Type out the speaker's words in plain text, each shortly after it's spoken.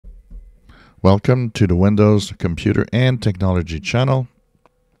Welcome to the Windows Computer and Technology channel.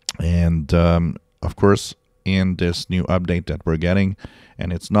 And of course, in this new update that we're getting,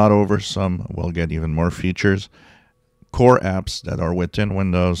 and it's not over, some will get even more features. Core apps that are within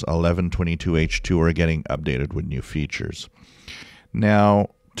Windows 11.22H2 are getting updated with new features.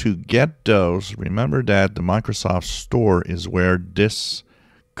 Now, to get those, remember that the Microsoft Store is where this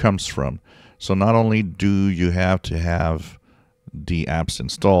comes from. So not only do you have to have the apps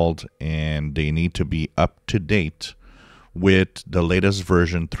installed, and they need to be up to date with the latest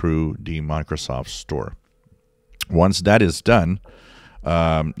version through the Microsoft Store. Once that is done,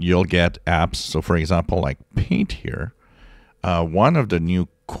 you'll get apps. So for example, like Paint here, one of the new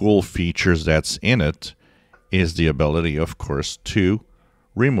cool features that's in it is the ability, of course, to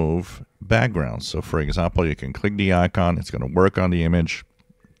remove backgrounds. So for example, you can click the icon, it's going to work on the image,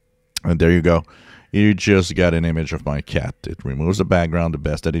 and there you go. You just got an image of my cat. It removes the background the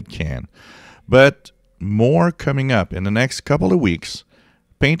best that it can. But more coming up in the next couple of weeks.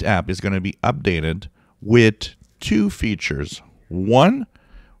 Paint app is going to be updated with two features.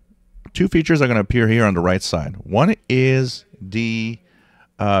 Two features are going to appear here on the right side. One is the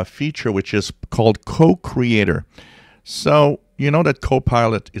feature which is called cocreator. So you know that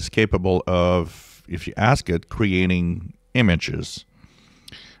Copilot is capable of, if you ask it, creating images.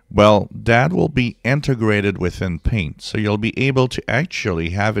 Well, that will be integrated within Paint. So you'll be able to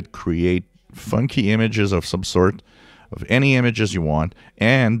actually have it create funky images of some sort, of any images you want,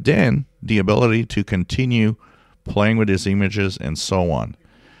 and then the ability to continue playing with these images and so on.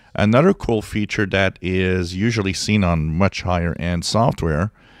 Another cool feature that is usually seen on much higher end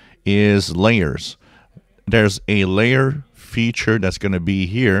software is layers. There's a layer feature that's going to be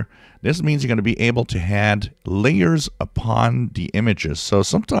here. This means you're going to be able to add layers upon the images. So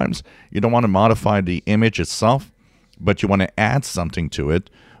sometimes you don't want to modify the image itself, but you want to add something to it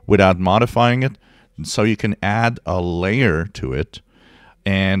without modifying it. So you can add a layer to it,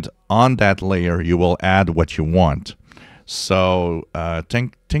 and on that layer you will add what you want. So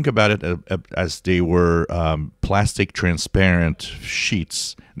think about it as they were plastic transparent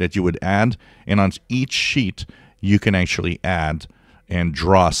sheets that you would add, and on each sheet you can actually add and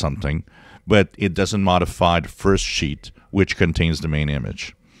draw something, but it doesn't modify the first sheet, which contains the main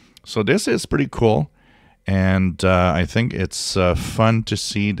image. So this is pretty cool, and I think it's fun to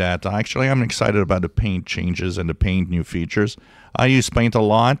see that. Actually, I'm excited about the Paint changes and the Paint new features. I use Paint a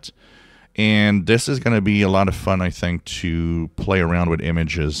lot, and this is going to be a lot of fun, I think, to play around with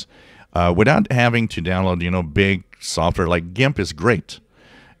images without having to download, big software. Like GIMP is great.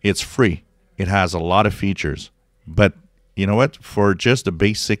 It's free. It has a lot of features, but you know what? For just the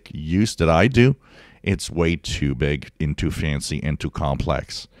basic use that I do, it's way too big and too fancy and too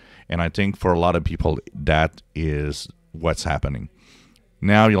complex. And I think for a lot of people, that is what's happening.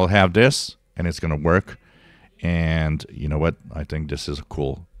 Now you'll have this, and it's going to work. And you know what? I think this is a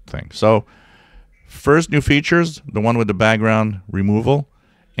cool thing. So first new features, the one with the background removal,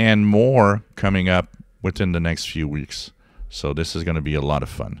 and more coming up within the next few weeks. So this is going to be a lot of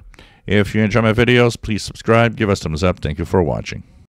fun. If you enjoy my videos, please subscribe, give us a thumbs up. Thank you for watching.